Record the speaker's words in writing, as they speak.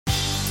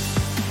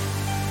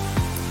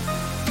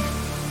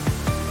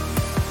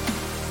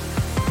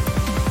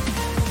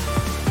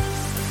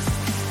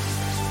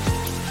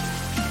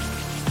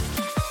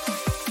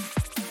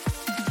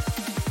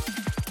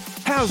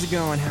How's it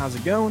going? How's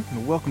it going?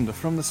 And welcome to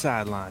From the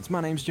Sidelines.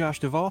 My name's Josh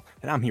Duvall,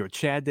 and I'm here with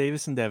Chad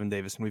Davis and Devin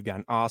Davis, and we've got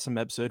an awesome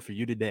episode for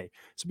you today.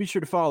 So be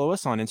sure to follow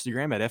us on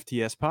Instagram at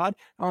FTSPod,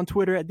 on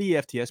Twitter at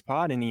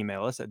TheFTSPod, and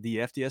email us at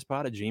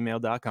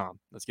theftspod@gmail.com.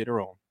 Let's get it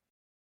rolling.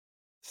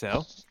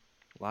 So,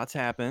 lots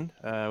happened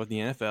with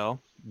the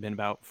NFL. Been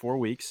about 4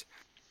 weeks.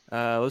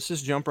 Let's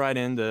just jump right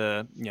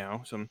into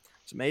some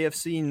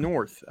AFC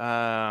North.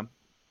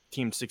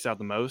 Team sticks out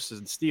the most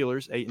is the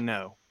Steelers,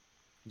 8-0.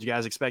 Did you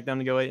guys expect them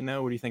to go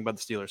 8-0? What do you think about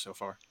the Steelers so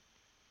far?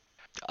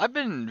 I've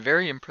been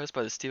very impressed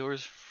by the Steelers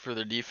for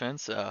their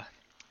defense. I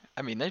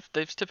mean,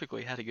 they've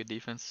typically had a good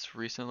defense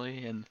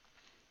recently, and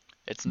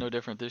it's no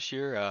different this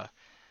year.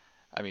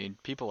 I mean,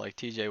 people like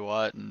T.J.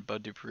 Watt and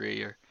Bud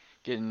Dupree are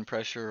getting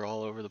pressure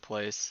all over the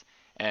place,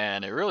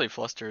 and it really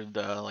flustered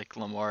like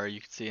Lamar.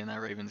 You could see in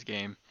that Ravens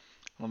game,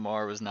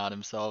 Lamar was not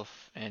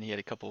himself, and he had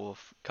a couple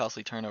of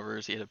costly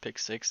turnovers. He had a pick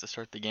six to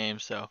start the game,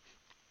 so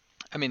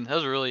I mean, that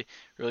was a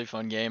really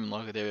fun game, and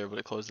luckily they were able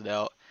to close it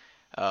out.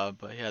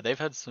 But yeah, they've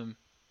had some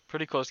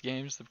pretty close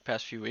games the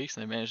past few weeks,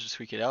 and they managed to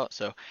squeak it out.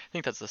 So I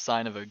think that's a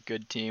sign of a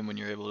good team when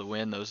you're able to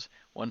win those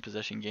one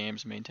possession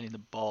games, maintaining the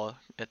ball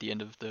at the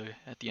end of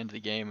the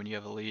game when you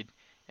have a lead.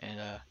 And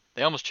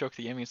they almost choked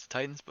the game against the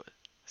Titans, but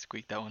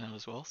squeaked that one out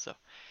as well. So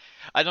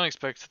I don't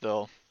expect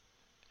they'll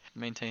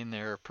maintain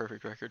their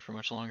perfect record for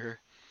much longer.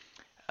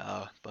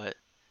 But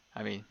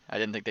I mean, I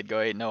didn't think they'd go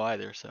 8-0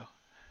 either. So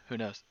who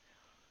knows?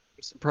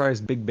 I'm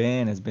surprised Big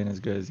Ben has been as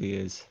good as he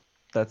is.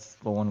 That's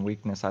the one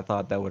weakness I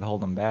thought that would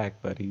hold him back,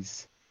 but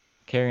he's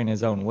carrying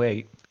his own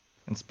weight.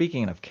 And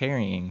speaking of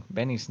carrying,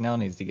 Benny Snell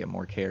needs to get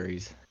more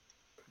carries.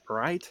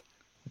 Right?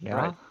 Yeah.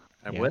 Right.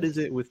 And what Yes. is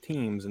it with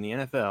teams in the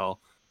NFL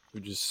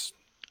who just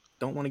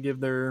don't want to give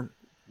their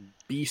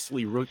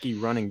beastly rookie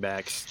running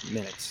backs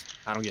minutes?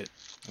 I don't get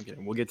it.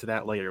 We'll get to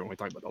that later when we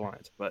talk about the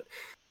Lions. But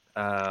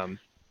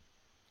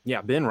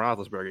yeah, Ben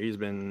Roethlisberger, he's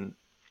been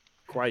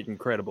quite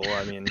incredible.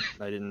 I mean,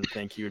 I didn't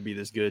think he would be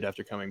this good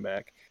after coming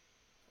back.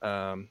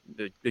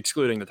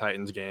 Excluding the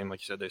Titans game, like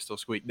you said, they still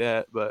squeaked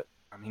that. But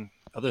I mean,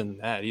 other than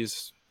that,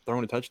 he's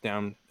throwing a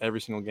touchdown every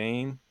single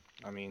game.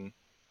 I mean,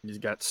 he's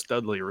got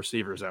studly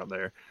receivers out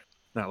there.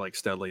 Not like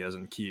studly as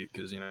in cute,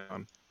 because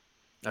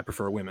I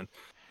prefer women.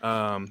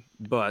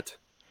 But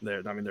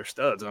they're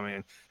studs. I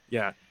mean,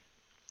 yeah,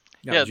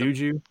 got Yeah,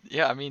 Juju,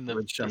 I mean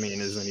which I mean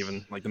isn't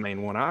even like the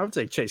main one. I would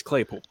say Chase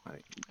Claypool.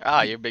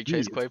 you're a big He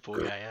Chase is Claypool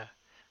guy, yeah.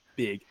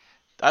 big.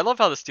 I love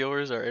how the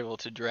Steelers are able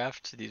to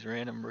draft these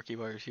random rookie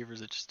wide receivers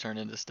that just turn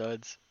into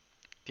studs.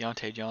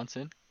 Deontay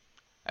Johnson.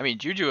 I mean,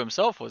 Juju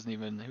himself wasn't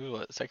even who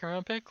was what, second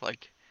round pick,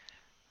 like.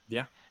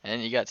 Yeah.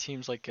 And you got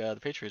teams like the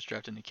Patriots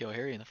drafting N'Keal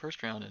Harry in the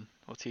first round, and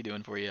what's he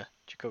doing for you?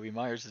 Jacoby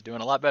Myers is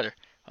doing a lot better,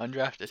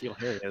 undrafted. N'Keal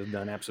Harry has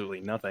done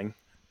absolutely nothing.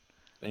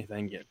 If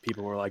anything, yet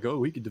people were like,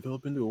 "Oh, he could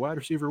develop into a wide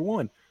receiver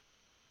one."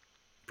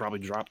 Probably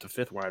dropped to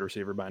fifth wide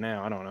receiver by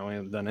now. I don't know. He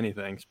hasn't done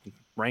anything. He's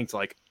ranked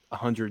like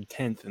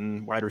 110th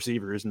in wide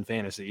receivers in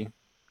fantasy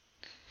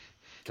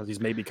because he's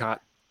maybe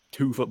caught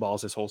 2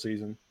 footballs this whole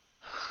season.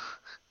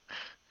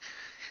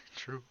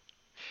 True.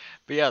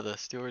 But yeah, the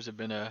Steelers have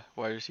been a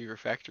wide receiver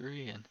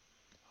factory, and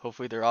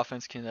hopefully their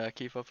offense can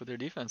keep up with their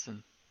defense,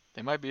 and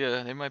they might be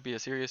a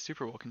serious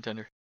Super Bowl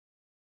contender.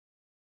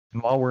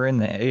 And while we're in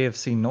the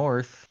AFC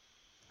North,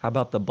 how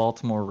about the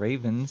Baltimore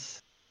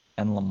Ravens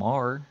and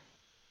Lamar?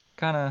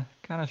 Kind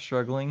of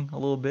struggling a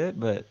little bit,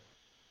 but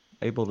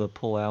able to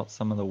pull out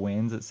some of the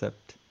wins,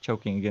 except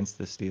choking against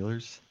the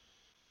Steelers.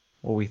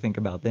 What do we think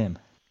about them?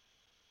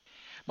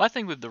 My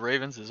thing with the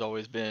Ravens has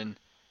always been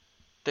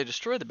they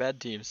destroy the bad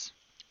teams,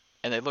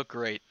 and they look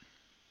great,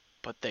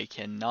 but they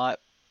cannot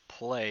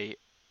play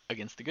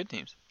against the good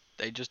teams.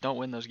 They just don't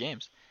win those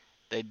games.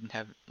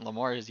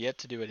 Lamar has yet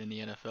to do it in the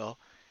NFL.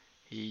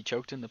 He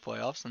choked in the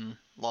playoffs and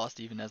lost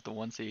even as the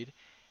 1 seed.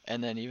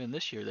 And then even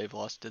this year they've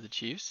lost to the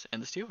Chiefs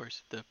and the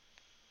Steelers, the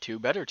two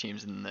better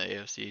teams in the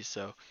AFC.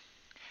 So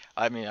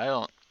I mean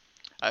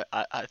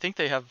I think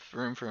they have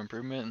room for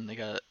improvement, and they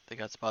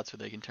got spots where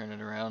they can turn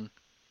it around,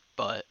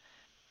 but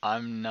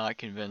I'm not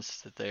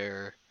convinced that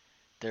they're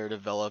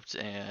developed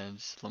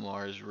and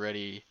Lamar is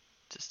ready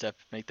to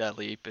make that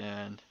leap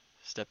and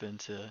step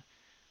into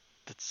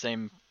the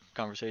same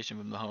conversation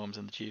with Mahomes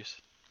and the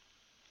Chiefs.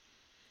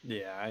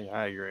 Yeah,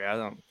 I agree. I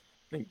don't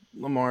think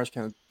Lamar's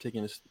kind of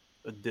taking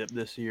a dip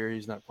this year.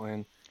 He's not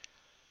playing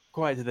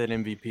quite to that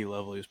MVP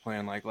level he was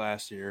playing like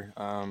last year.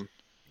 I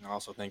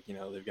also think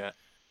they've got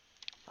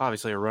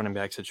obviously a running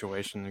back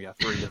situation. They got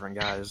 3 different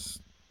guys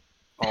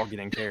all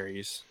getting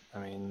carries. I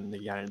mean,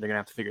 they're gonna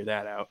have to figure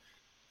that out.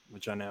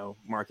 Which I know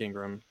Mark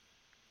Ingram,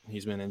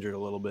 he's been injured a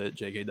little bit.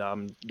 J.K.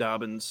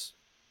 Dobbins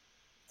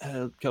had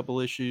a couple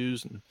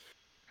issues, and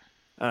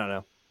I don't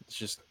know. It's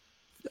just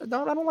I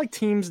don't like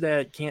teams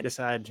that can't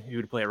decide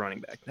who to play at running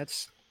back.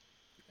 That's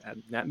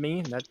not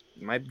me. That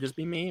might just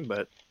be me,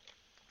 but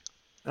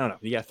I don't know.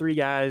 You got 3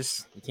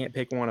 guys, you can't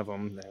pick one of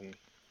them, then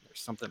there's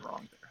something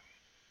wrong there.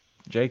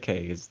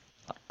 JK is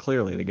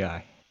clearly the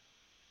guy.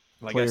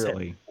 Like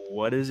Clearly. I said,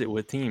 what is it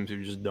with teams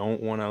who just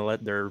don't want to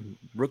let their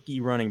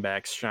rookie running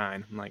backs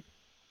shine? I'm like,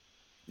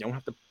 you don't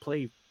have to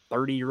play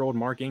 30-year-old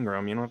Mark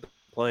Ingram. You don't have to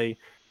play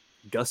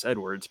Gus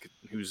Edwards,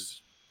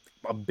 who's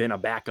been a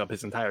backup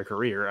his entire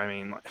career. I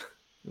mean,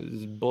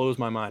 it blows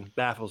my mind,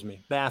 baffles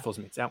me.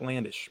 It's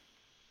outlandish.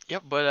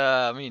 Yep, but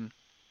I mean,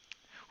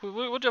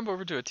 we'll jump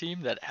over to a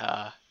team that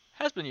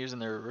has been using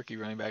their rookie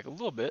running back a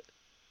little bit.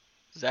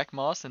 Zach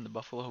Moss and the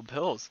Buffalo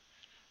Bills.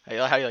 How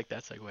you like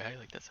that segue? How you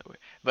like that segue?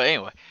 But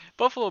anyway,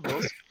 Buffalo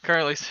Bills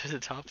currently sit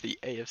atop the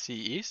AFC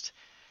East,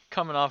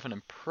 coming off an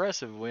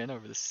impressive win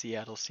over the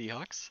Seattle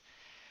Seahawks.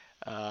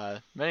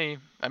 They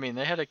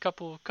had a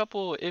couple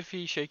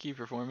iffy, shaky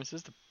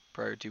performances the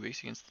prior 2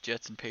 weeks against the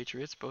Jets and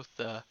Patriots. Both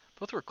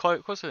were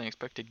closer than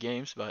expected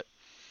games, but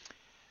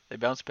they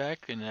bounced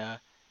back and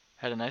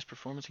had a nice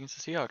performance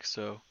against the Seahawks.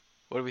 So,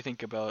 what do we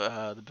think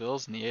about the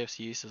Bills and the AFC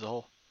East as a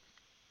whole?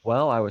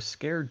 Well, I was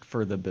scared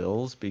for the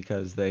Bills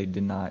because they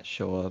did not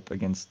show up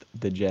against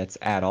the Jets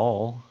at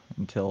all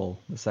until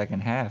the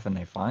second half, and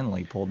they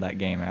finally pulled that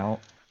game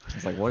out. I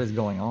was like, what is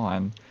going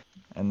on?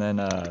 And then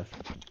the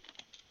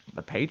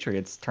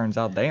Patriots, turns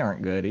out they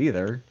aren't good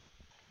either.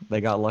 They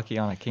got lucky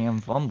on a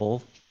Cam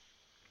fumble.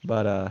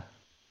 But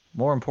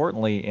more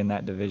importantly in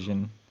that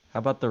division, how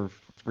about the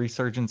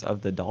resurgence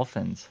of the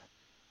Dolphins?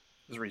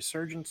 Is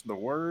resurgence the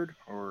word,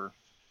 or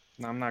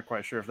I'm not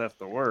quite sure if that's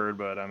the word,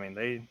 but I mean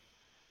they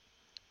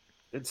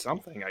did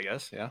something, I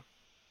guess. Yeah.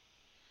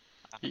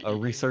 A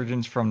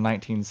resurgence from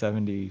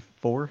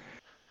 1974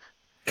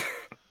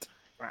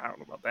 I don't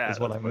know about that. is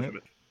what That's I pushing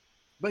meant. it.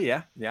 But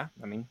yeah.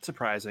 I mean,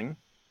 surprising,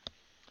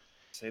 to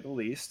say the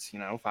least.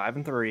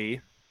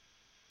 5-3,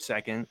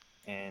 second,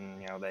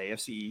 and the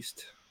AFC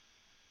East.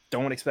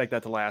 Don't expect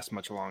that to last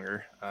much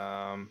longer.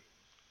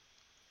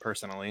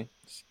 Personally,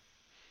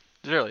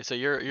 Really? So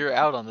you're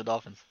out on the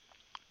Dolphins?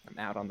 I'm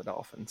out on the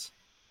Dolphins.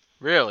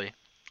 Really?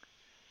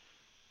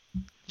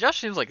 Josh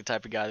seems like the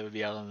type of guy that would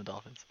be out on the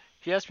Dolphins.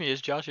 If you ask me,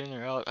 is Josh in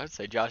or out? I'd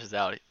say Josh is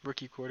out.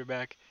 Rookie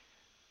quarterback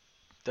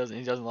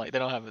doesn't like they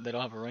don't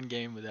have a run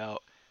game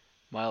without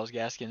Myles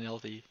Gaskin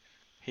healthy.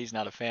 He's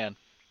not a fan.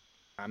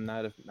 I'm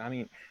not. I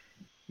mean,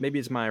 maybe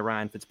it's my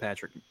Ryan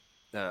Fitzpatrick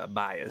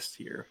bias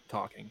here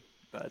talking,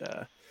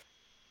 but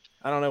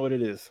I don't know what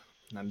it is.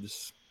 I'm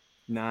just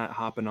not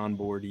hopping on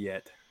board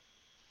yet.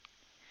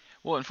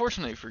 Well,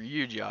 unfortunately for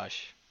you,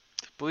 Josh,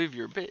 I believe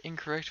you're a bit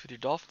incorrect with your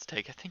Dolphins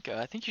take.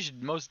 I think you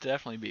should most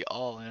definitely be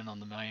all in on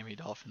the Miami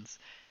Dolphins.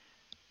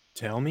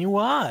 Tell me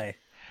why.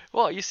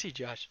 Well, you see,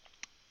 Josh,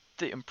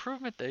 the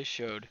improvement they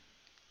showed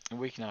in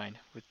Week 9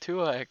 with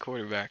Tua at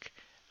quarterback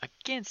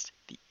against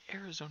the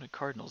Arizona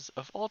Cardinals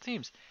of all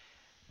teams,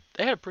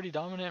 they had a pretty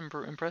dominant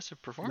and impressive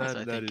performance,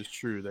 I That think. is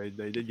true. They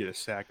did get a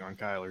sack on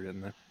Kyler,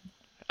 didn't they?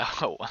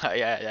 Oh,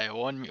 yeah.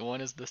 One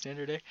is the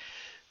standard day.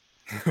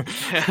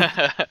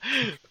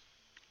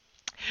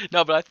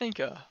 No, but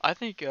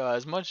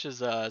as much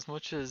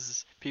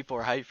as people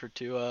are hyped for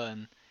Tua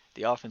and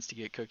the offense to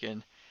get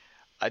cooking,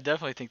 I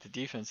definitely think the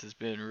defense has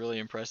been really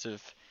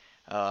impressive.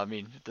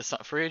 The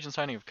free agent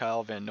signing of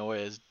Kyle Van Noy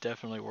has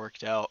definitely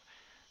worked out.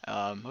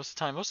 Most of the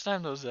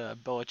time, those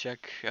Belichick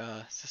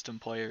system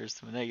players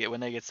when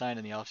they get signed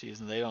in the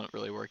offseason, they don't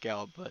really work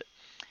out. But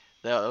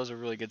that was a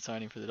really good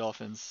signing for the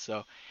Dolphins.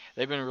 So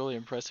they've been really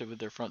impressive with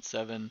their front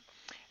seven,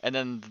 and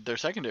then their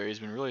secondary has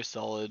been really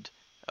solid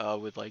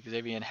with like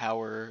Xavier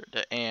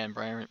Howard and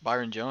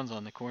Byron Jones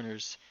on the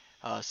corners.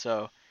 I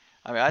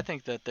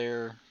think that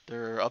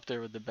they're up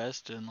there with the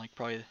best and like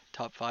probably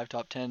top 5,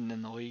 top 10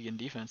 in the league in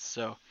defense.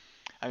 So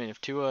I mean, if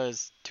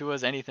Tua's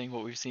anything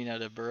what we've seen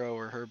out of Burrow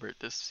or Herbert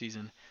this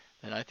season,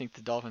 then I think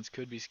the Dolphins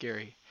could be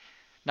scary.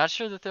 Not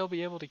sure that they'll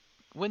be able to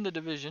win the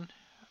division,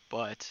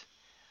 but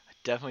I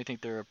definitely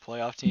think they're a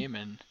playoff team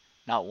and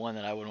not one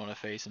that I would want to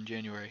face in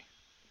January.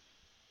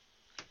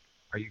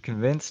 Are you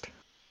convinced?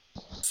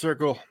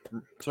 Circle,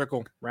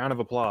 round of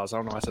applause. I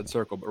don't know why I said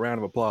circle, but round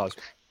of applause.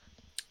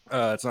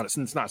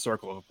 It's not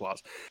circle of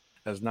applause.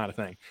 That's not a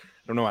thing.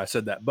 I don't know why I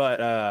said that,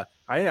 but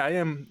I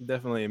am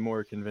definitely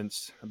more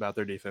convinced about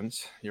their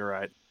defense. You're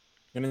right.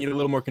 Gonna need a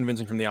little more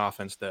convincing from the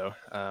offense, though.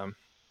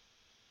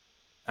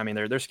 I mean,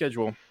 their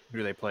schedule. Who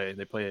do they play?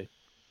 They play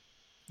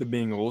the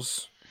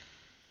Bengals.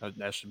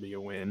 That should be a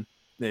win.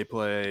 They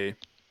play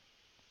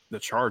the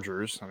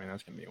Chargers. I mean,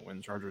 that's gonna be a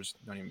win. Chargers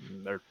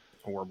they're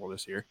horrible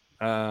this year.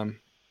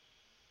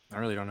 I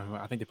really don't know who.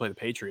 I think they play the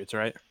Patriots,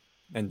 right?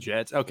 And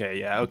Jets. Okay,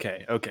 yeah,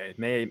 okay.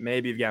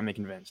 Maybe you've got me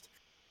convinced.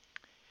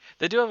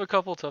 They do have a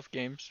couple tough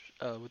games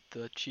with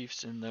the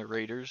Chiefs and the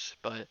Raiders,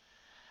 but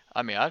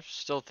I mean, I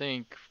still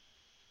think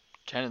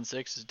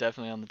 10-6 is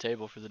definitely on the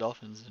table for the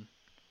Dolphins, and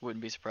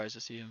wouldn't be surprised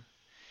to see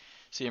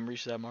him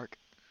reach that mark.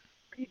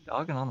 What are you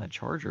dogging on the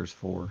Chargers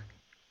for?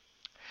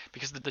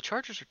 Because the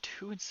Chargers are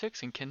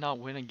 2-6 and cannot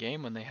win a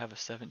game when they have a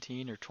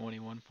 17 or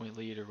 21 point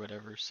lead or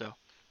whatever. So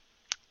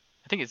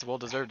I think it's well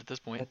deserved at this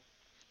point.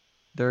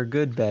 They're a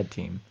good bad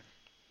team.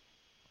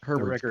 The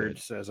Herbert's record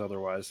good. says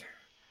otherwise.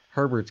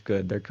 Herbert's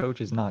good. Their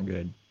coach is not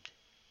good.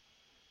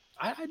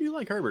 I do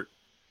like Herbert.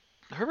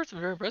 Herbert's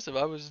been very impressive.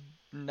 I was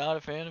not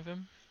a fan of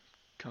him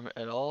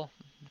at all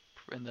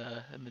in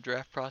the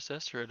draft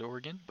process or at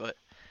Oregon, but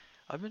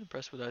I've been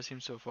impressed with what I've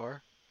seen so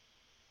far.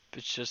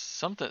 it's just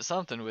something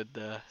with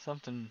the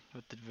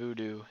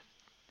voodoo,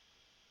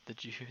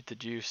 the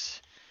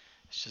juice.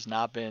 It's just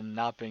not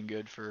been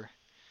good for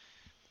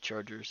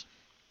Chargers.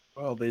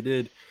 Well, they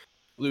did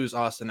lose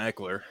Austin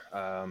Eckler.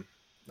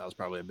 That was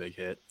probably a big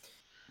hit.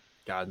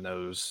 God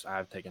knows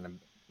I've taken a.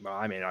 Well,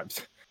 I mean, I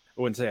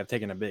wouldn't say I've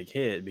taken a big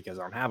hit because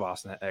I don't have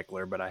Austin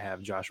Eckler, but I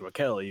have Joshua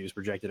Kelly, who's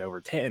projected over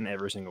 10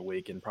 every single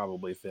week and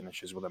probably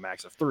finishes with a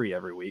max of 3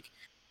 every week.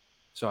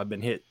 So I've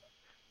been hit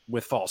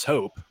with false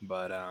hope.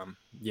 But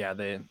yeah,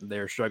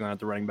 they're struggling at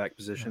the running back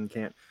position.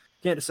 Can't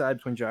decide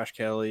between Josh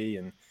Kelly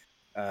and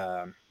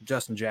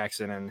Justin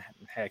Jackson, and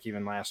heck,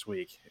 even last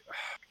week,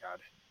 God,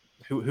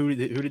 who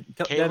did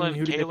Devin?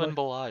 Who did they play? Kalen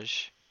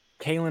Balaj.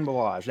 Kalen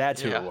Balaj.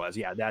 That's who it Yeah. was.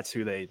 Yeah, that's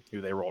who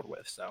they rolled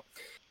with. So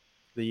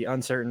the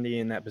uncertainty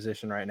in that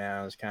position right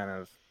now is kind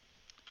of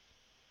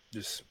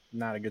just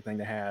not a good thing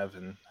to have,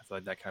 and I feel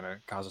like that kind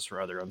of causes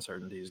for other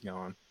uncertainties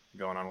going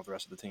on with the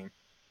rest of the team.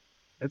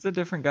 It's a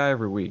different guy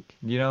every week.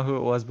 Do you know who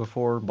it was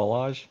before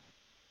Balaj?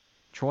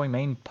 Troy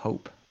Maine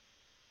Pope.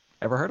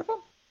 Ever heard of him?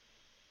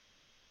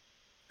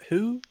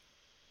 Who?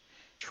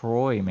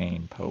 Troy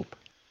Maine Pope.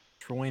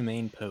 Troy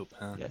Maine Pope,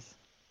 huh? Yes.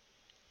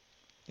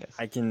 Yes.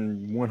 I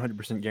can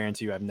 100%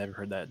 guarantee you I've never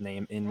heard that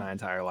name in my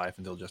entire life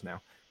until just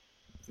now.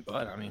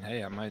 But I mean,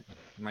 hey, I might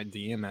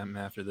DM him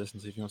after this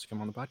and see if he wants to come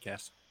on the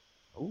podcast.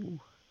 Ooh.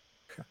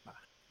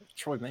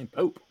 Troy Maine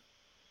Pope.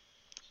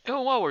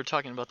 And while we're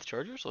talking about the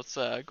Chargers, let's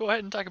go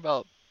ahead and talk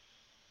about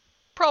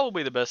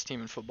probably the best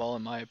team in football,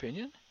 in my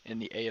opinion, in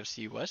the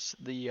AFC West,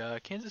 the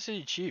Kansas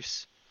City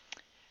Chiefs.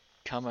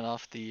 Coming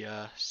off the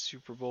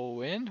Super Bowl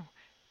win,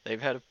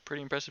 they've had a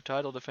pretty impressive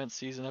title defense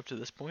season up to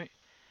this point.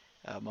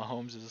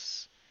 Mahomes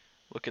is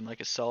looking like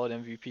a solid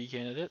MVP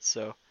candidate.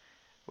 So,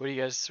 what do you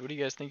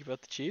guys think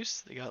about the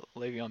Chiefs? They got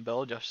Le'Veon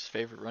Bell, Josh's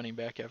favorite running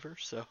back ever.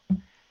 So,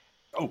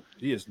 Oh,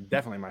 he is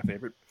definitely my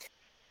favorite.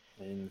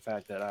 In the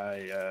fact that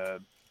I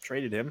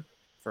traded him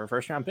for a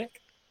first-round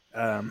pick.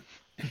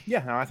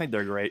 Yeah, no, I think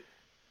they're great.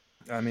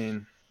 I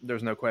mean,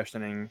 there's no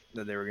questioning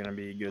that they were going to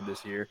be good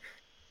this year.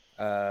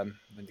 I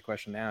think the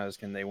question now is,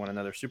 can they win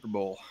another Super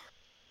Bowl?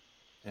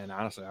 And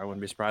honestly, I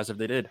wouldn't be surprised if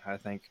they did. I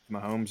think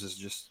Mahomes is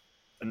just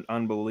an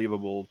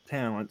unbelievable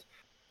talent.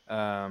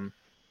 I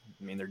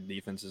mean, their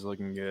defense is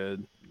looking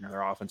good.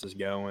 Their offense is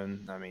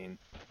going. I mean,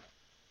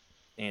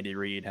 Andy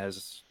Reid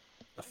has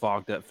a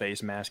fogged up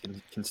face mask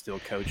and can still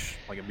coach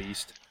like a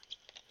beast.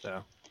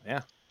 So,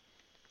 yeah.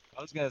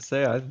 I was gonna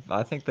say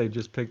I think they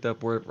just picked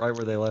up right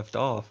where they left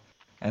off,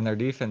 and their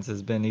defense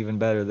has been even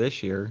better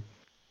this year.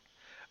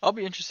 I'll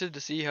be interested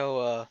to see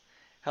how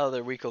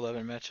their Week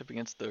 11 matchup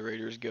against the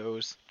Raiders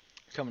goes,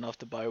 coming off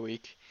the bye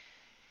week.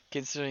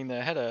 Considering they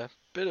had a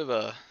bit of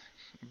a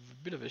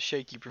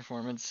shaky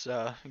performance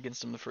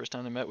against them the first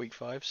time they met Week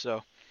 5,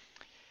 so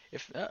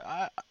if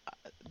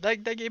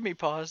that gave me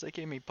pause. That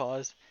gave me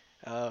pause.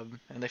 And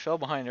they fell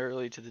behind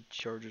early to the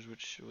Chargers,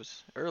 which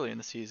was early in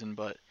the season,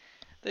 but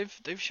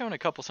they've shown a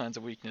couple signs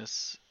of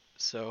weakness.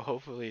 So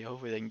hopefully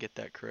they can get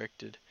that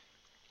corrected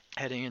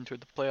heading into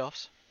the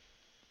playoffs.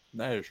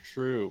 That is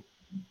true.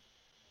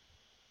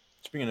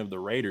 Speaking of the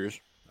Raiders,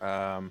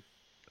 How's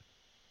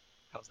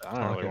that I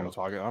don't really want to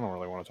talk. I don't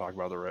really want to talk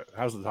about the.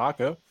 How's the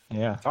taco?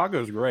 Yeah.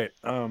 Taco's great.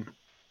 Let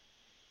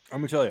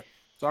me tell you,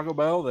 Taco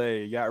Bell,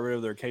 they got rid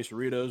of their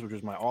quesadillas, which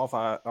is my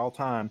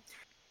all-time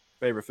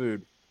favorite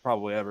food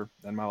probably ever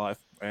in my life,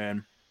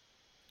 and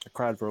I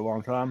cried for a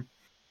long time.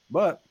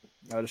 But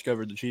I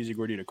discovered the cheesy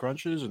gordita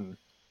crunches, and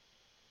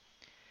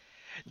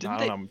I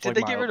don't know. It's Did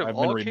like they get rid of I've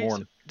been all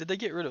reborn. Did they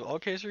get rid of all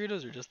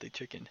quesadillas or just the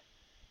chicken?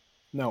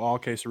 No, all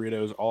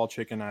quesadillas, all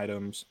chicken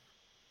items.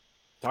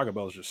 Taco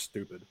Bell is just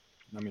stupid.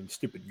 I mean,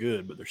 stupid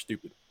good, but they're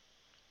stupid.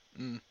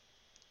 Mm.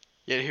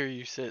 Yet here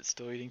you sit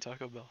still eating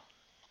Taco Bell.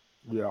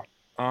 Yeah.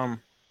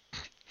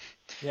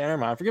 Yeah, never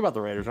mind. Forget about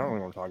the Raiders. I don't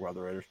really want to talk about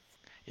the Raiders.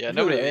 Yeah, Let's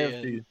go to the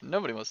AFC.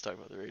 nobody wants to talk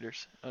about the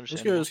Raiders. Let's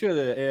Understandable. go to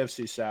the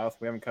AFC South.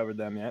 We haven't covered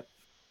them yet.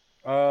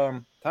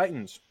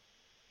 Titans.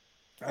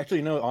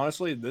 Actually, no.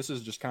 Honestly, this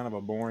is just kind of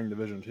a boring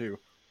division too.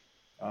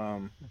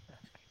 So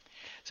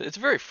it's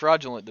a very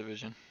fraudulent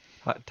division.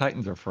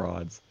 Titans are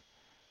frauds.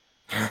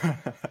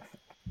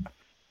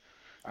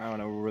 I don't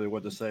know really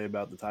what to say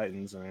about the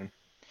Titans. I mean,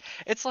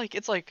 It's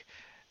like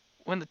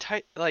when the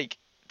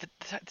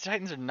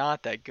Titans are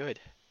not that good.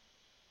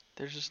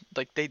 They're just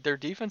like their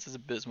defense is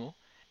abysmal.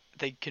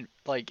 They can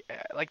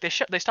they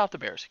stopped the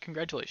Bears.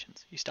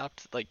 Congratulations, you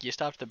stopped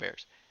the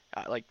Bears.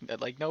 Like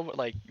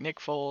Nick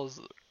Foles.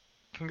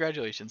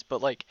 Congratulations,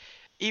 but like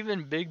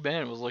even Big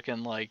Ben was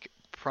looking like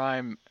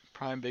prime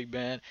Big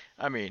Ben.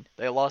 I mean,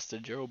 they lost to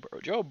Joe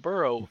Burrow. Joe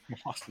Burrow.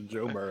 lost to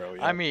Joe Burrow.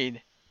 Yeah. I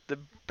mean, the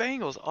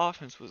Bengals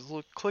offense was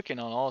clicking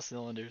on all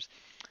cylinders.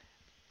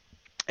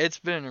 It's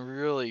been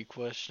really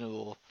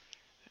questionable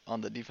on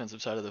the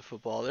defensive side of the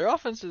football. Their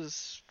offense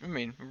is, I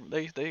mean,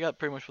 they got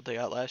pretty much what they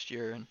got last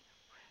year, and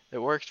it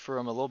worked for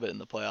them a little bit in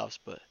the playoffs.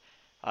 But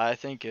I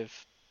think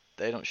if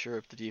they don't shore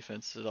up the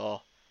defense at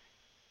all,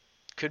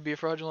 could be a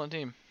fraudulent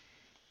team.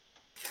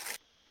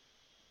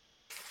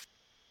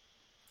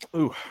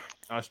 Ooh,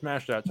 I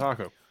smashed that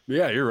taco.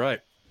 Yeah, you're right.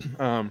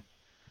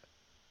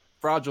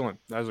 Fraudulent.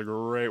 That's a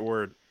great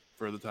word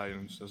for the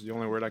Titans. That's the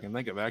only word I can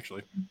think of,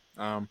 actually.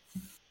 I don't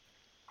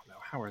know.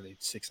 How are they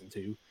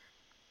 6-2?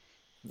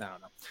 I don't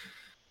know.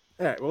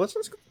 All right. Well, let's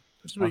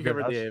we Okay,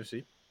 covered the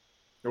AFC.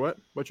 Or what?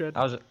 What you had?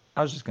 I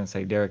was just gonna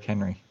say Derrick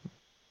Henry,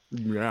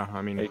 Yeah,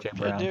 I mean, AJ Yeah,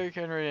 Brown. Derrick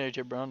Henry and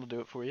AJ Brown will do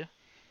it for you.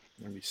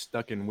 they're gonna be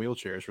stuck in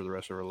wheelchairs for the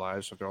rest of their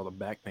lives after all the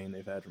back pain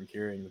they've had from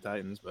carrying the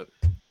Titans. But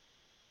Do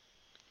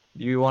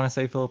you want to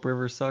say Philip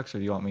Rivers sucks, or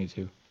do you want me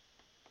to?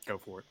 go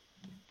for it.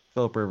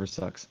 Philip Rivers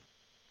sucks.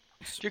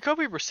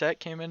 Jacoby Brissett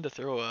came in to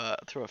throw a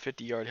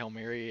 50-yard Hail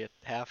Mary at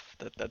half.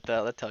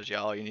 That tells you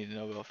all you need to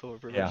know about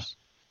Philip Rivers. Yeah.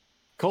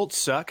 Colts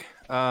suck.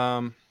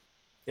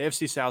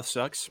 AFC South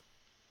sucks.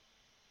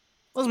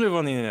 Let's move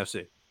on to the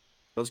NFC.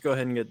 Let's go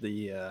ahead and get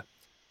the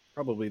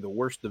probably the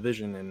worst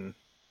division in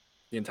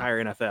the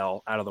entire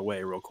NFL out of the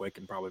way real quick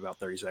in probably about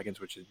 30 seconds,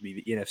 which would be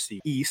the NFC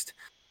East.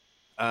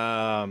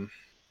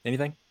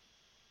 Anything?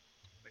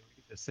 We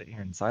could just sit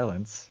here in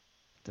silence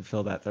to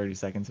fill that 30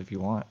 seconds if you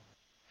want.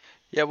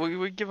 Yeah,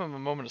 we give him a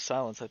moment of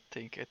silence. I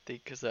think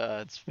because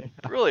it's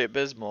really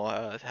abysmal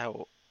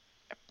how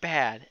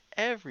bad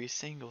every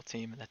single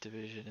team in that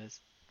division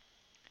is.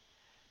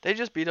 They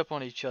just beat up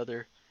on each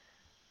other.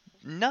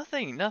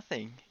 Nothing.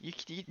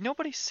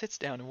 Nobody sits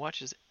down and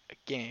watches a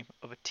game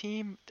of a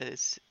team that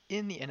is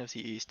in the NFC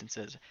East and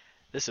says,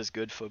 "This is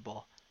good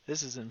football.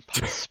 This is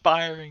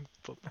inspiring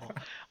football."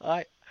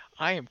 I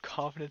am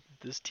confident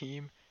that this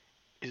team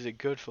is a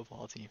good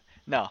football team.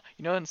 No,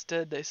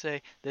 instead they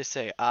say,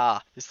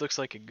 this looks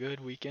like a good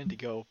weekend to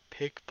go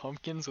pick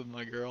pumpkins with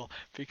my girl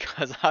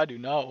because I do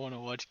not want to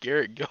watch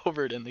Garrett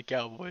Gilbert and the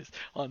Cowboys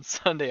on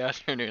Sunday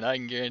afternoon. I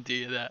can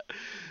guarantee you that.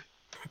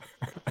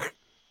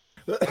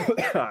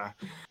 I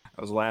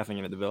was laughing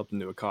and it developed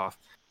into a cough.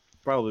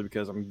 Probably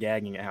because I'm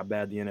gagging at how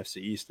bad the NFC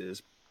East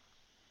is.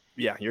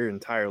 Yeah, you're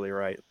entirely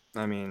right.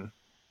 I mean,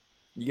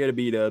 you get a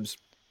B-dubs,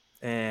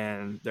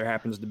 and there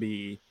happens to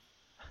be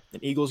an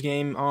Eagles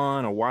game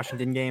on, a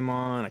Washington game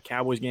on, a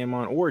Cowboys game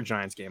on, or a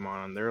Giants game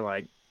on. And they're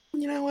like,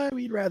 you know what?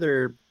 We'd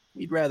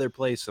rather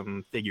play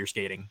some figure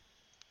skating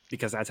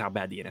because that's how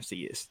bad the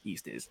NFC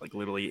East is. Like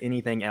literally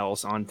anything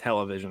else on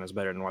television is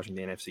better than watching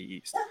the NFC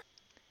East.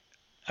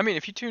 I mean,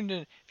 if you tuned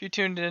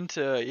into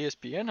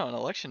ESPN on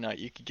election night,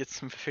 you could get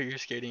some figure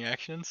skating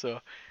action. So,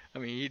 I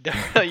mean, you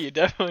definitely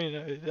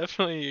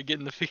you're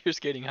getting the figure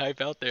skating hype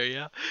out there,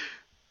 yeah.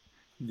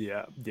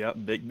 Yeah,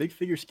 big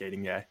figure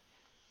skating guy.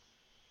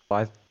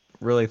 I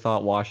really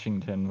thought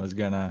Washington was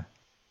gonna,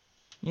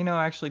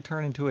 actually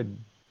turn into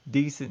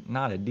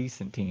not a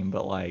decent team,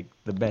 but like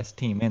the best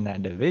team in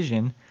that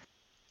division.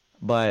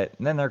 But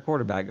then their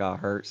quarterback got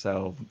hurt,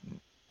 so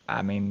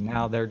I mean,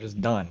 now they're just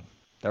done.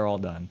 They're all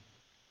done.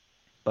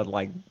 But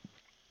like,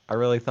 I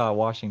really thought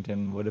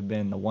Washington would have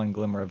been the one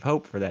glimmer of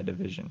hope for that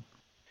division.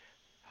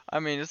 I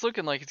mean, it's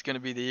looking like it's going to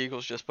be the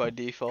Eagles just by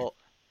default.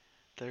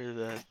 They're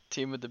the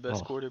team with the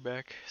best Oh.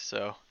 quarterback.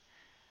 So,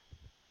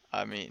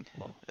 I mean,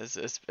 Well.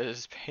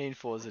 as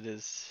painful as it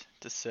is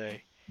to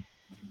say,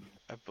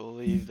 I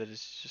believe that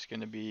it's just going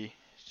to be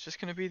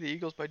the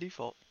Eagles by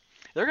default.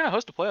 They're going to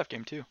host a playoff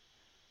game too.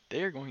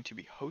 They are going to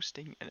be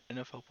hosting an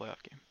NFL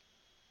playoff game.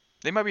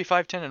 They might be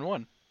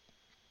 5-10-1,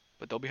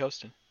 but they'll be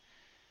hosting.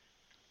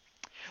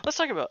 Let's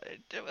talk,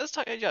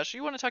 Josh,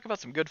 you want to talk about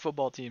some good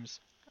football teams?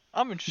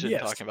 I'm interested in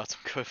talking about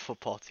some good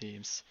football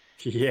teams.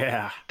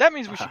 Yeah. That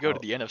means we should go to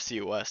the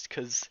NFC West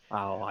because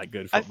I like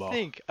good football.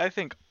 I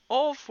think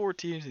all four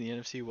teams in the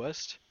NFC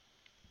West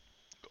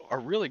are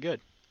really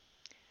good.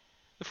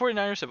 The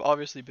 49ers have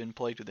obviously been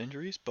plagued with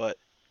injuries, but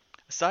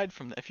aside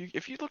from that,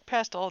 if you look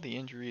past all the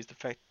injuries, the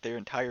fact that their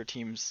entire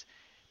team's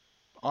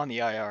on the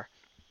IR,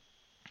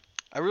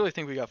 I really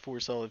think we got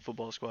four solid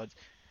football squads.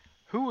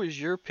 Who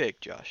is your pick,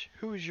 Josh?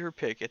 Who is your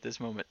pick at this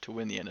moment to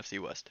win the NFC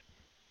West?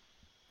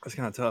 That's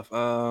kind of tough.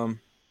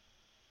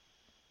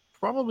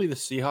 Probably the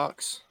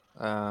Seahawks.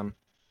 I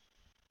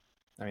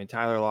mean,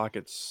 Tyler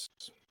Lockett's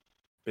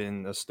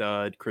been a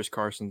stud. Chris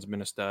Carson's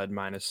been a stud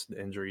minus the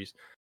injuries.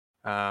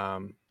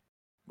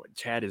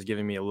 Chad is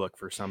giving me a look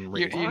for some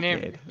reason. You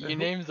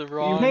named the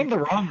wrong. You named the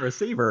wrong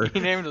receiver.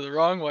 You named the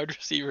wrong wide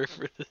receiver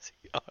for the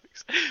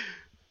Seahawks.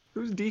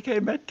 Who's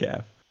DK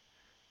Metcalf?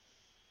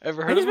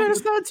 Ever heard of him? He's been a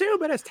stud too,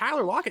 but has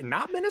Tyler Lockett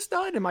not been a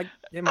stud? Tyler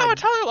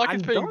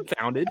Lockett's been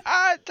dumbfounded.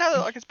 Tyler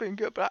Lockett's been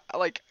good, but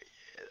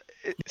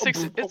it's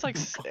like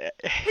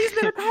he's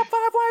been a top 5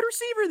 wide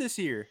receiver this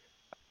year.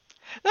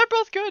 They're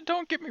both good.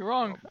 Don't get me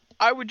wrong.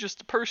 I would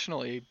just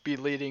personally be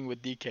leading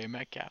with DK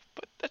Metcalf,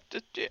 but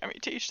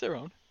to each their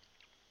own.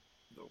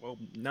 Well,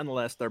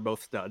 nonetheless, they're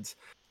both studs.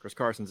 Chris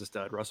Carson's a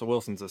stud. Russell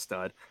Wilson's a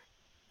stud.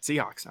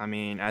 Seahawks. I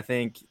mean, I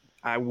think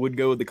I would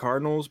go with the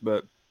Cardinals,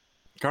 but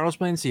Cardinals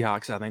playing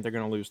Seahawks. I think they're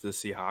going to lose to the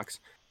Seahawks.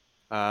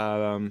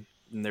 And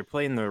they're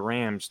playing the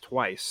Rams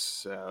twice,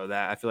 so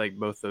that I feel like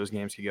both those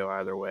games could go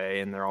either way,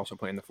 and they're also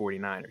playing the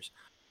 49ers.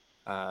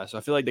 So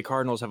I feel like the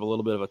Cardinals have a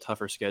little bit of a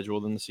tougher schedule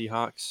than the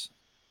Seahawks.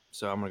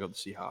 So I'm going to go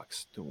with the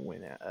Seahawks to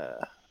win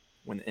the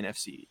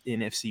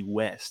NFC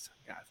West.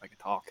 God, if I could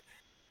talk.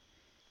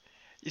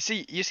 You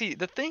see,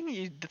 the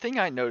thing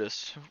I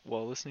noticed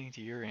while listening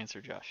to your answer,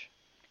 Josh,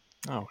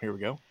 Oh, here we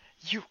go.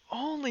 You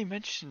only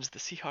mentioned the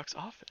Seahawks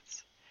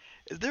offense.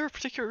 Is there a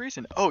particular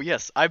reason? Oh,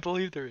 yes, I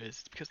believe there is.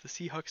 It's because the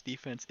Seahawks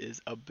defense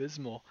is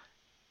abysmal.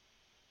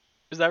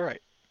 Is that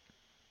right?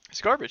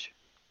 It's garbage.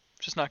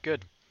 It's just not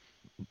good.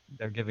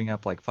 They're giving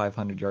up like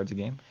 500 yards a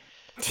game.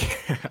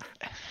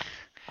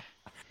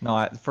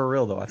 No, for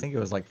real though, I think it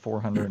was like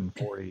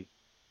 440.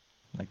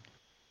 Like,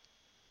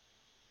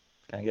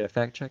 can I get a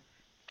fact check?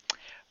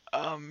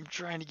 I'm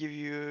trying to give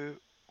you.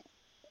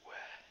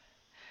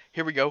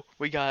 Here we go.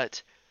 We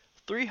got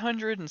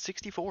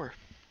 364.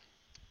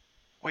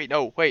 Wait,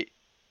 no, wait.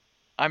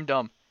 I'm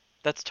dumb.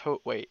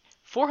 Wait.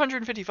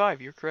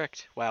 455. You're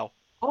correct. Wow.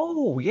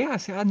 Oh, yeah,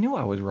 see, I knew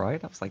I was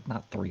right. I was like,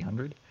 not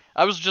 300.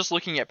 I was just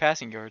looking at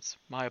passing yards.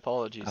 My Uh,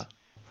 apologies.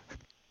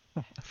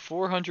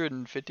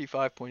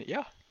 455 point.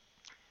 Yeah.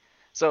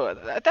 So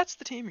that's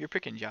the team you're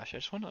picking, Josh. I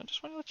just want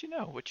to let you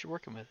know what you're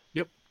working with.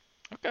 Yep.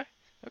 Okay.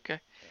 Okay.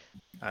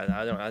 I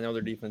know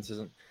their defense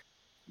isn't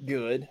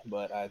good,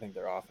 but I think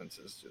their offense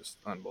is just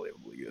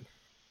unbelievably good.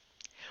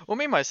 Well,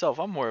 me myself,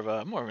 I'm more of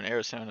an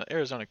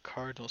Arizona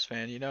Cardinals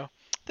fan. I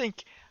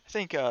think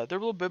they're a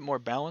little bit more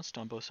balanced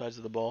on both sides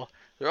of the ball.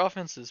 Their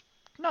offense is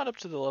not up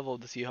to the level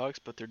of the Seahawks,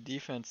 but their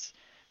defense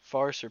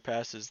far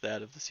surpasses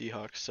that of the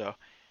Seahawks. So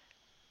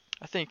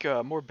I think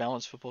a more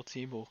balanced football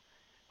team will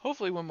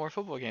hopefully win more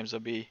football games. I'll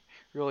be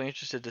really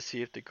interested to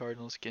see if the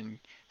Cardinals can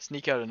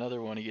sneak out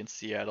another one against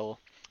Seattle.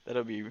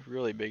 That'll be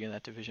really big in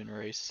that division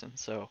race, and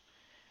so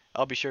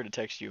I'll be sure to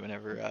text you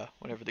whenever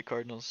the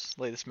Cardinals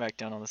lay the smack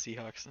down on the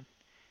Seahawks and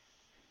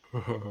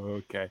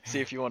Okay.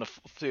 see if you want to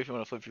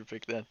flip your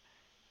pick then.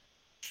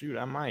 Shoot,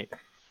 I might.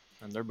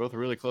 And they're both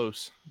really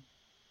close.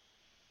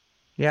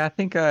 yeah, I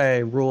think I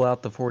rule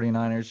out the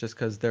 49ers just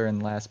because they're in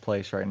last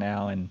place right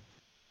now and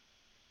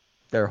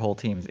their whole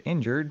team is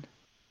injured.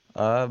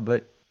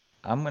 But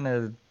I'm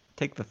gonna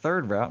take the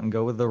third route and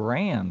go with the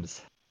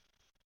Rams.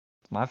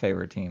 It's my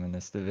favorite team in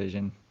this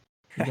division.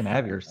 You can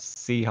have your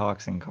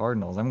Seahawks and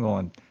Cardinals. I'm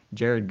going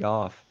Jared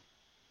Goff.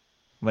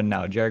 But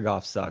no, Jared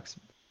Goff sucks.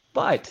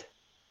 But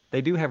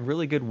they do have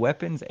really good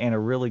weapons and a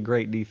really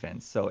great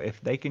defense. So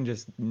if they can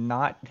just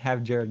not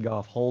have Jared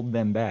Goff hold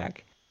them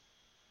back,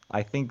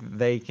 I think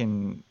they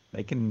can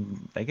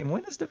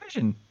win this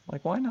division.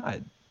 Like why not?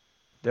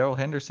 Daryl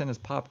Henderson has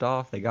popped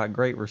off. They got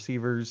great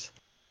receivers.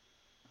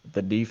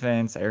 The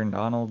defense, Aaron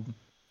Donald.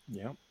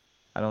 Yep.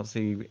 I don't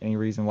see any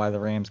reason why the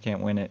Rams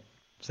can't win it,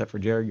 except for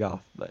Jared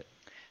Goff. But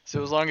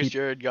So as long as keep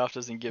Jared Goff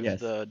doesn't give yes,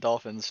 the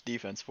Dolphins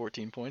defense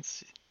 14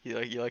 points, you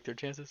like their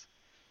chances?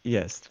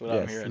 yes, That's what I'm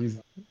yes.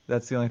 hearing.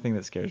 That's the only thing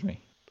that scares me.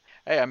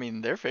 Hey, I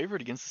mean they're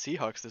favored against the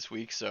Seahawks this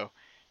week, so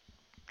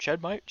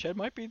Chad might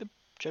be the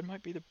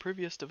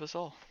privviest of us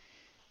all.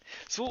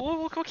 So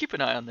we'll keep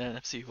an eye on the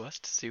NFC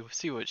West to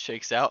see what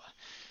shakes out.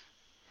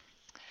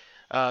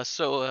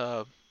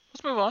 So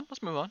let's move on.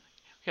 Let's move on.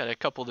 We got a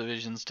couple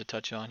divisions to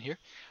touch on here.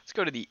 Let's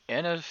go to the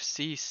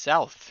NFC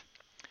South.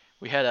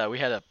 We had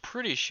a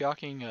pretty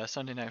shocking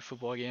Sunday night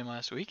football game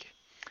last week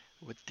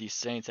with the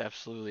Saints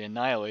absolutely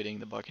annihilating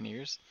the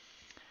Buccaneers.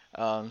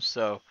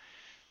 So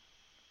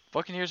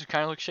Buccaneers have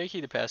kind of looked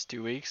shaky the past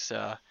 2 weeks.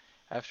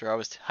 After I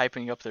was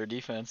hyping up their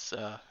defense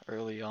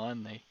early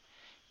on, they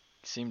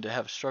seemed to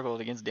have struggled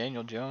against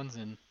Daniel Jones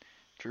and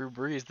Drew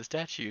Brees, the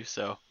statue.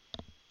 So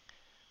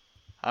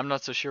I'm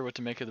not so sure what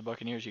to make of the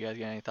Buccaneers. You guys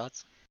got any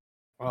thoughts?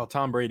 Well,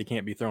 Tom Brady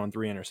can't be throwing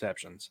 3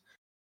 interceptions.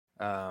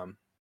 Um,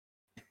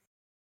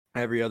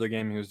 every other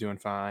game he was doing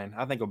fine.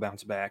 I think he'll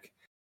bounce back.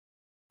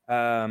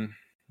 Got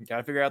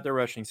to figure out their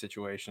rushing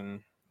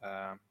situation.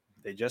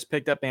 They just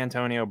picked up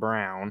Antonio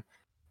Brown,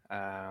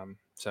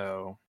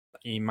 so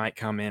he might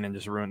come in and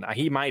just ruin.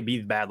 He might be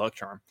the bad luck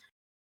charm.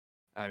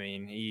 I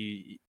mean,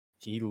 he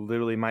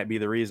literally might be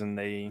the reason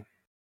they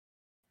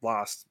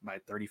lost by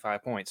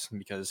 35 points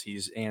because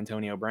he's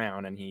Antonio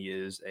Brown and he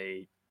is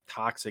a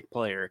toxic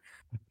player.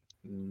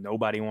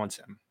 Nobody wants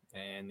him,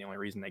 and the only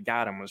reason they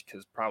got him was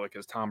probably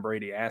because Tom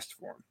Brady asked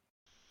for him.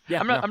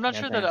 Yeah, I'm not no, I'm not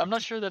sure that Antonio, I'm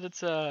not sure that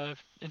it's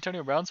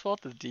Antonio Brown's fault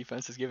that the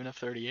defense is giving up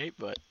 38,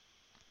 but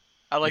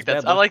it's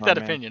bad I luck like that charm,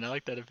 man. opinion. I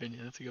like that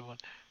opinion. That's a good one.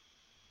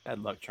 Bad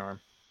luck charm.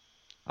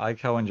 I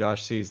like how when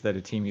Josh sees that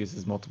a team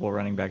uses multiple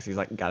running backs, he's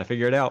like, "Gotta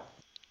figure it out.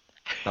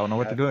 Don't know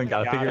what they're doing.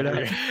 Gotta figure it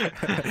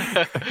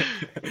out."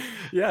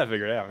 Yeah, I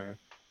figured it out, man.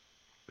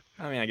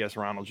 I mean, I guess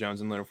Ronald Jones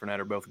and Leonard Fournette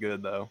are both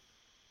good, though.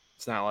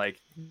 It's not like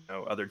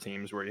other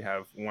teams where you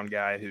have one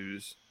guy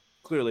who's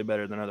clearly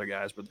better than other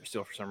guys, but they're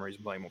still for some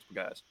reason playing multiple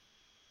guys.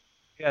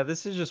 Yeah,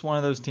 this is just one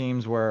of those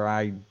teams where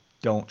I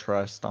don't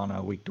trust on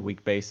a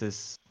week-to-week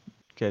basis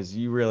because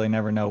you really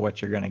never know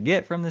what you're gonna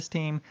get from this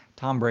team.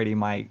 Tom Brady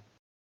might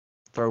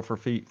throw for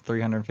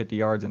 350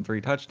 yards and 3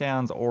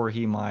 touchdowns, or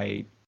he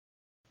might,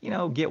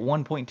 get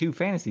 1.2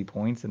 fantasy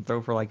points and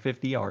throw for like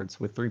 50 yards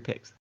with 3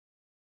 picks,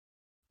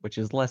 which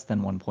is less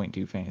than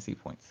 1.2 fantasy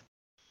points.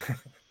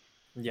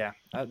 Yeah,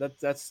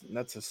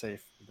 that's a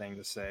safe thing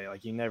to say.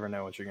 Like you never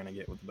know what you're gonna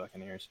get with the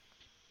Buccaneers.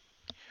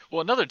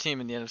 Well, another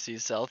team in the NFC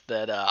South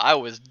that I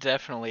was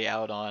definitely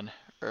out on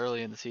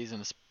early in the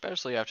season,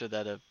 especially after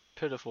that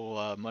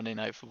pitiful Monday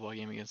Night Football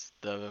game against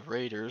the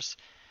Raiders,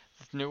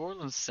 New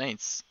Orleans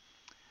Saints.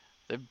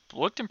 They've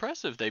looked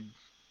impressive. They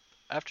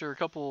after a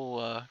couple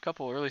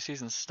early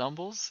season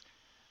stumbles,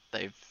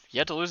 they've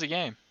yet to lose a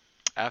game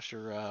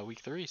after week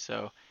 3.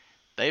 So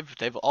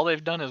they've all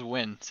they've done is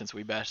win since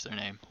we bashed their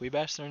name. We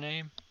bashed their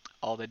name.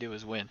 All they do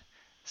is win.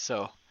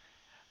 So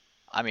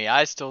I mean,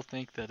 I still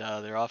think that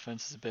their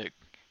offense is a bit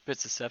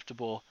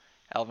susceptible.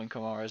 Alvin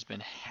Kamara has been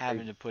They,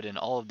 having to put in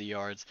all of the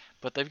yards,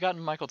 but they've gotten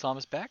Michael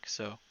Thomas back,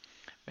 so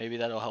maybe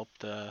that'll help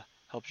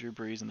Drew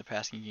Brees in the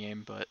passing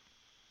game. But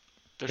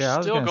they're yeah, I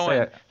was still gonna say,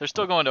 going they're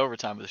still going to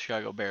overtime with the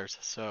Chicago Bears.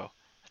 So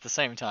at the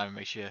same time,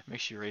 it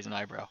makes you raise an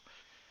eyebrow.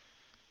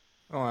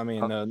 Well, I uh,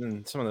 mean,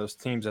 then some of those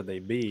teams that they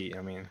beat.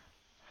 I mean,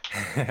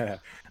 let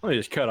me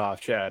just cut off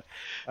Chad.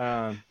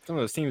 Some of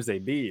those teams they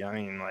beat. I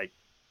mean, like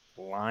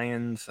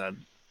Lions. I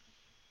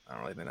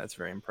don't really think that's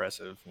very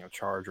impressive.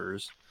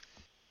 Chargers.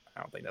 I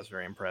don't think that's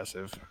very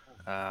impressive.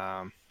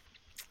 Um,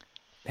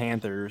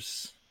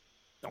 Panthers.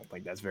 Don't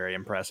think that's very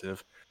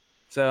impressive.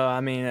 So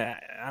I mean,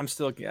 I'm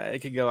still. It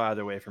could go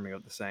either way for me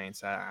with the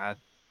Saints.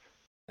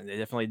 They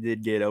definitely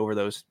did get over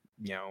those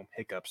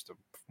hiccups to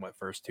what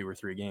first 2 or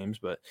 3 games,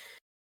 but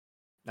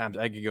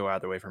I could go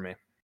either way for me.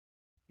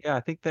 yeah,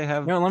 I think they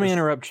have Let me this.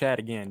 interrupt Chad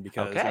again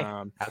because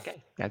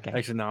Okay, okay.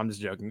 actually no, I'm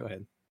just joking. Go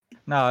ahead.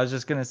 No, I was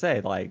just gonna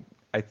say, like,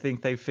 I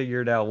think they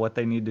figured out what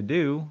they need to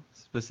do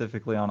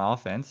specifically on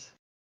offense,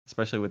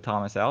 especially with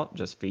Thomas out.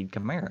 Just feed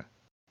Kamara.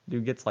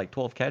 Dude gets like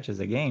 12 catches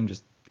a game,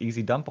 just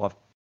easy dump off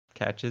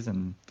catches,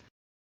 and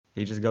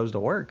he just goes to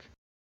work.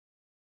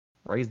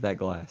 Raise that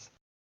glass.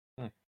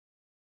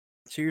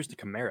 Cheers to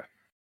Camara.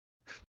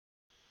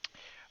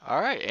 All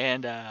right,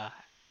 and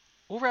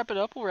we'll wrap it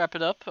up. We'll wrap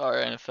it up. Our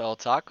NFL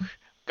talk.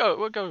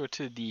 We'll go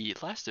to the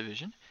last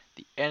division,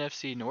 the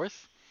NFC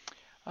North.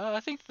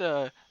 I think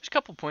there's a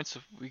couple points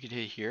we could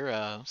hit here.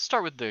 Let's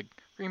start with the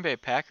Green Bay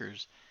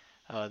Packers.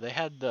 They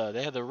had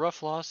the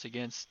rough loss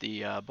against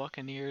the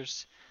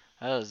Buccaneers.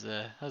 That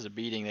was a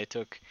beating they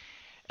took,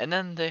 and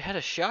then they had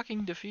a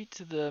shocking defeat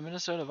to the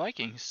Minnesota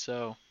Vikings.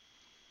 So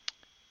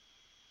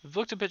it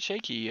looked a bit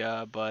shaky.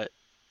 But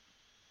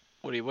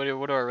what do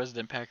our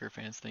resident Packer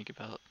fans think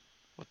about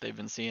what they've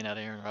been seeing out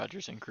of Aaron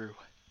Rodgers and crew?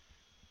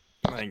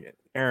 I think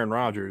Aaron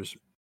Rodgers,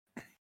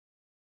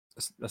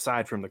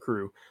 aside from the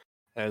crew,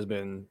 has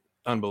been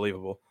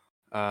unbelievable.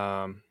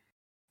 I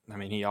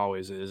mean, he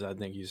always is. I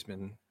think he's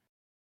been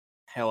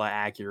hella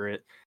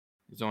accurate.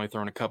 He's only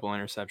thrown a couple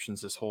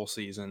interceptions this whole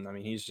season. I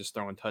mean, he's just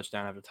throwing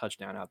touchdown after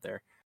touchdown out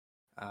there.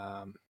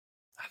 I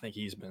think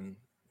he's been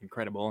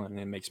incredible, and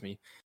it makes me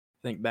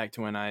think back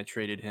to when I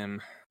traded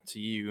him to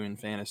you in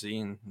fantasy,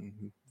 and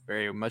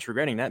very much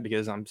regretting that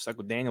because I'm stuck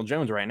with Daniel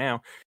Jones right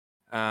now.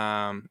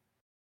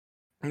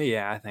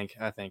 Yeah, I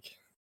think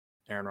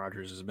Aaron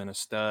Rodgers has been a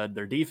stud.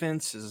 Their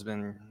defense has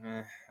been,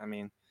 I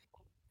mean,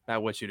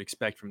 not what you'd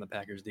expect from the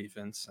Packers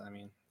defense. I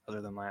mean,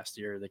 other than last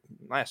year, they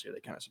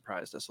kind of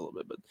surprised us a little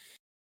bit, but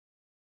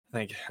I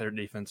think their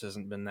defense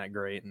hasn't been that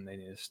great, and they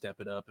need to step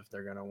it up if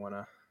they're going to want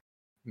to,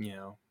 you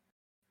know,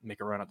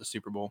 make a run at the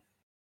Super Bowl.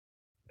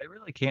 They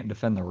really can't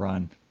defend the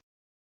run.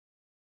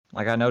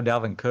 Like, I know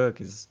Dalvin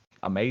Cook is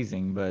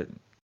amazing, but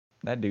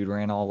that dude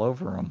ran all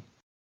over him.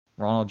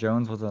 Ronald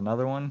Jones was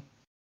another one.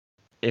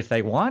 If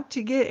they want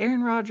to get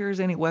Aaron Rodgers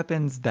any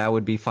weapons, that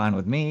would be fine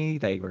with me.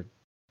 They were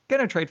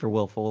gonna trade for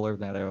Will Fuller.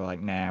 Now they were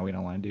like, nah, we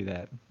don't want to do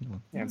that.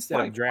 Yeah, instead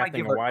Why, of why drafting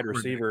give a our wide quarterback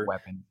receiver,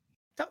 weapons?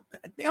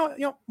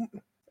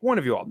 one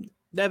of you all,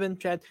 Devin,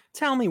 Chad,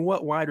 tell me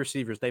what wide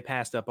receivers they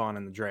passed up on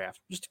in the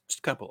draft. Just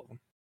a couple of them.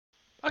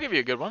 I'll give you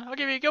a good one. I'll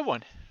give you a good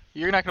one.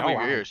 You're not gonna Oh,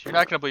 believe your wow. ears. You're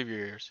not gonna believe your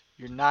ears.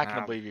 You're not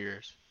gonna Um, believe your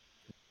ears.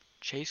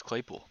 Chase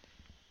Claypool.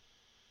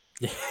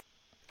 yeah.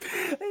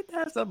 They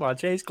passed up on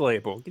Chase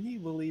Claypool. Can you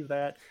believe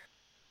that?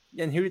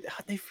 And who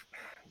they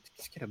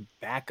just get a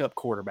backup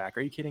quarterback?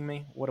 Are you kidding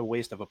me? What a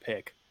waste of a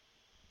pick.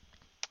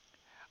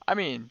 I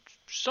mean,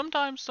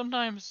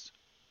 sometimes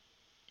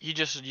you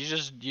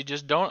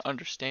just don't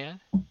understand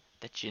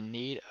that you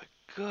need a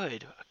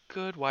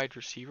good wide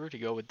receiver to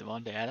go with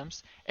Devontae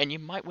Adams, and you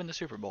might win the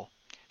Super Bowl.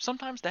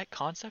 Sometimes that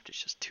concept is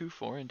just too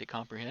foreign to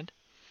comprehend.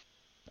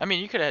 I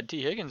mean, you could have had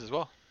T Higgins as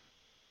well.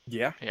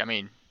 Yeah. I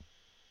mean,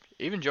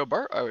 even Joe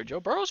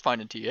Burrow's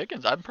finding T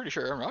Higgins. I'm pretty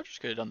sure Aaron Rodgers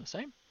could have done the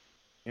same.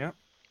 Yeah.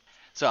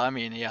 So I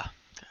mean, yeah,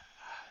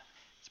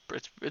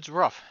 it's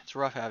rough. It's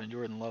rough having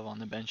Jordan Love on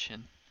the bench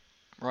and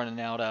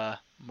running out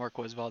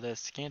Marquez Valdez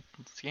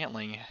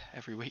Scantling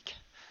every week.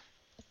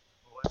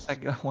 What's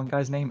that one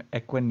guy's name?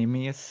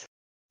 Equanimous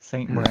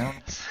St. Brown.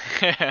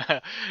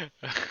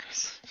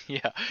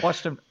 Yeah.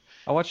 Watched him.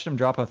 I watched him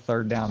drop a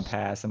third down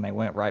pass, and they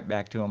went right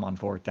back to him on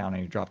fourth down,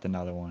 and he dropped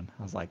another one.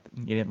 I was like,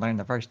 you didn't learn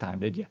the first time,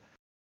 did you?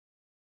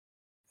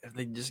 If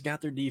they just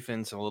got their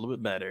defense a little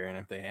bit better, and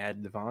if they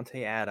had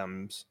Devontae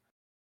Adams,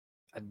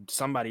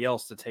 somebody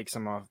else to take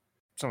some of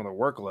the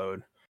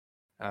workload,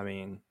 I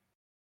mean,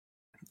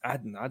 I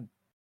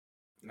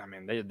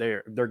mean,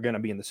 they're going to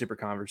be in the super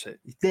conversation.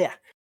 Yeah,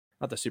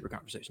 not the super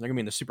conversation. They're going to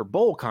be in the Super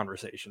Bowl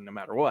conversation no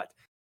matter what.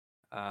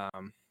 But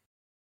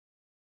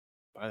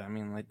I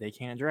mean, like they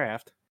can't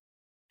draft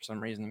for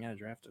some reason. You got to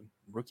draft a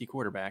rookie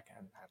quarterback.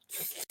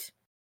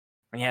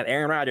 When you have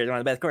Aaron Rodgers, one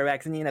of the best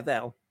quarterbacks in the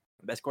NFL,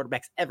 the best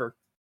quarterbacks ever.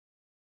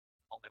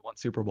 Only one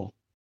Super Bowl.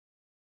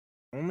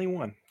 Only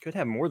one. Could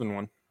have more than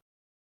one.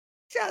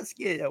 Just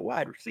get a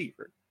wide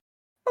receiver,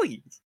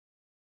 please.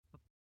 I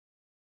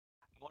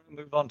want to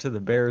move on to the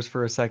Bears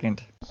for a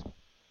second.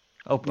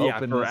 Open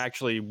for this.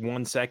 actually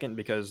 1 second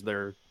because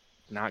they're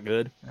not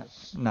good.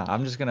 No,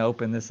 I'm just gonna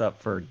open this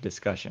up for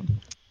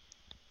discussion.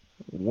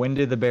 When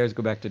did the Bears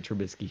go back to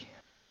Trubisky?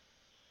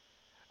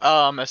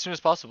 As soon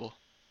as possible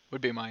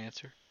would be my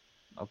answer.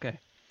 Okay,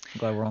 I'm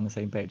glad we're on the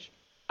same page.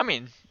 I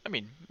mean,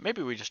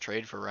 maybe we just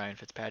trade for Ryan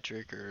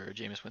Fitzpatrick or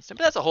Jameis Winston,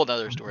 but that's a whole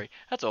nother story.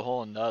 That's a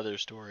whole nother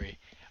story.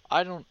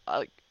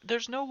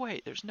 There's no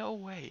way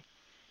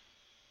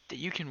that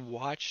you can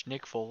watch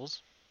Nick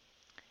Foles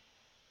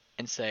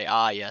and say,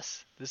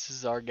 yes, this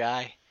is our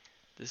guy.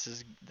 This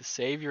is the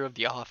savior of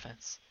the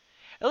offense.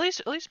 At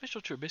least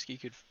Mitchell Trubisky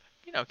could,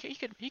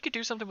 he could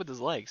do something with his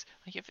legs.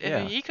 Like if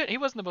Yeah. he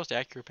wasn't the most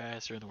accurate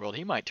passer in the world.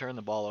 He might turn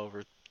the ball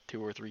over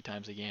 2 or 3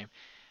 times a game,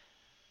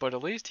 but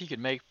at least he could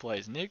make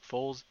plays. Nick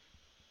Foles,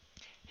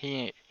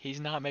 he's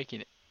not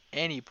making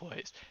any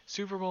plays.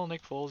 Super Bowl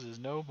Nick Foles is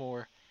no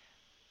more.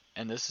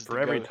 And this is For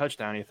every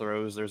touchdown he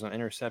throws, there's an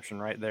interception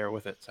right there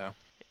with it. So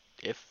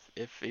if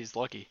he's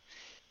lucky.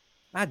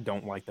 I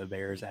don't like the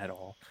Bears at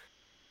all.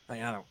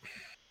 Like, I don't.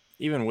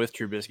 Even with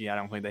Trubisky, I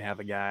don't think they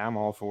have a guy. I'm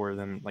all for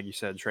them, like you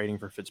said, trading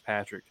for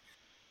Fitzpatrick.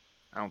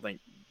 I don't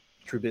think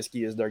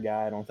Trubisky is their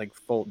guy. I don't think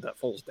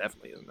Foles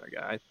definitely isn't their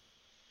guy.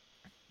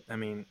 I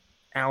mean,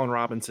 Allen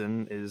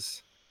Robinson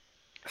is.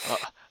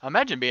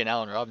 Imagine being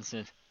Allen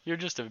Robinson. You're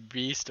just a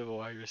beast of a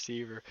wide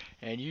receiver,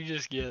 and you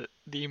just get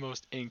the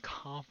most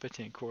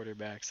incompetent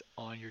quarterbacks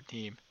on your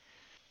team.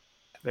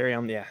 It's very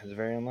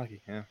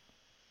unlucky. Yeah,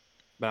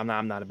 but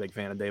I'm not a big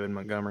fan of David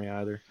Montgomery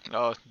either.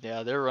 Oh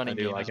yeah, their running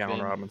game like has Allen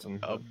been Robinson,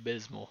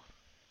 abysmal.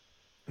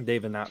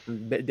 David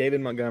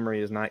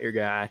Montgomery is not your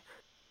guy.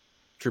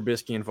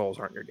 Trubisky and Foles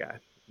aren't your guy.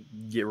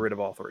 Get rid of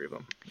all 3 of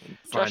them.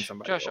 Find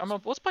somebody else.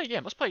 Let's play a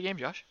game. Let's play a game,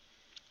 Josh.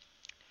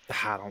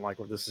 I don't like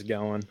where this is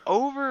going.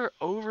 Over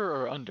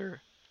or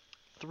under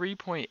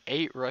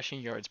 3.8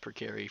 rushing yards per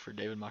carry for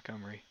David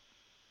Montgomery.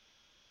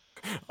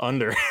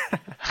 Under.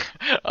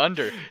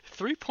 Under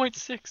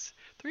 3.6.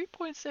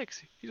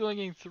 3.6. He's only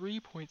getting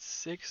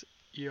 3.6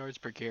 yards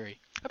per carry.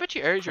 I bet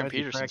you Adrian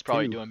Peterson's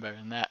probably doing better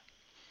than that.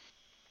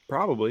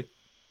 Probably.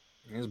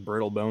 His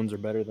brittle bones are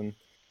better than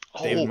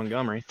David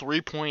Montgomery.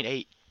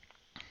 3.8.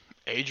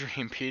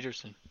 Adrian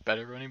Peterson,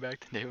 better running back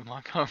than David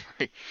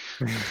Montgomery.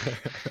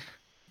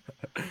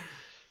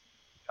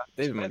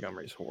 David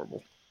Montgomery's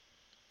horrible.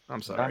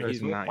 I'm sorry,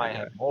 he's not. Might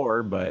have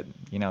more, but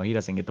he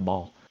doesn't get the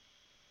ball.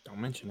 Don't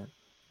mention it.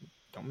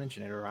 Don't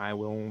mention it, or I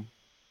will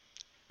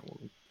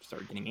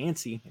start getting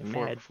antsy and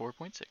mad.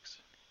 4.6.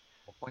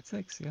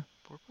 4.6, yeah.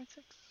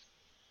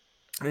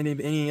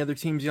 4.6. Any other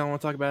teams y'all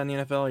want to talk about in the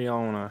NFL? Or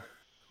y'all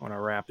want to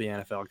wrap the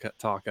NFL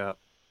talk up?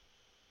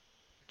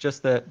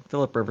 Just that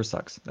Philip Rivers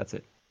sucks. That's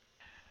it.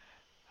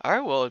 All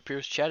right. Well, it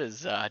appears Chad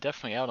is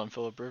definitely out on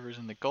Philip Rivers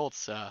and the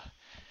Colts,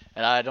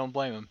 and I don't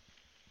blame him.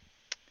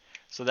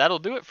 So that'll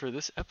do it for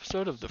this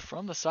episode of the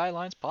From the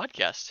Sidelines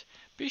podcast.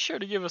 Be sure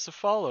to give us a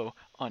follow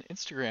on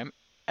Instagram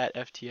at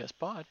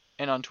FTSPod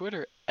and on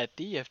Twitter at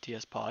the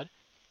FTSPod.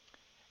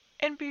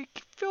 And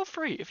feel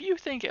free, if you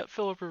think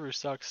Philip Rivers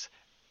sucks,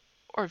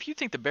 or if you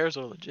think the Bears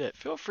are legit,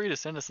 feel free to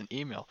send us an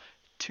email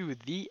to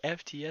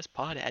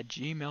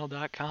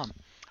theftspod@gmail.com.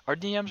 Our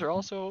DMs are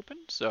also open,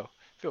 so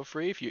feel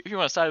free if you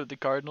want to side with the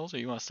Cardinals or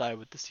you want to side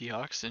with the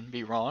Seahawks and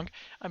be wrong.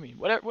 I mean,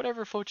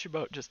 whatever floats your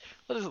boat. Just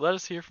let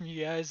us hear from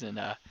you guys, and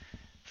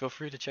feel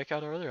free to check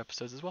out our other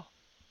episodes as well.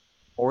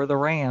 Or the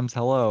Rams.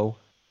 Hello.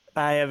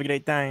 Bye. Have a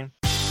great time.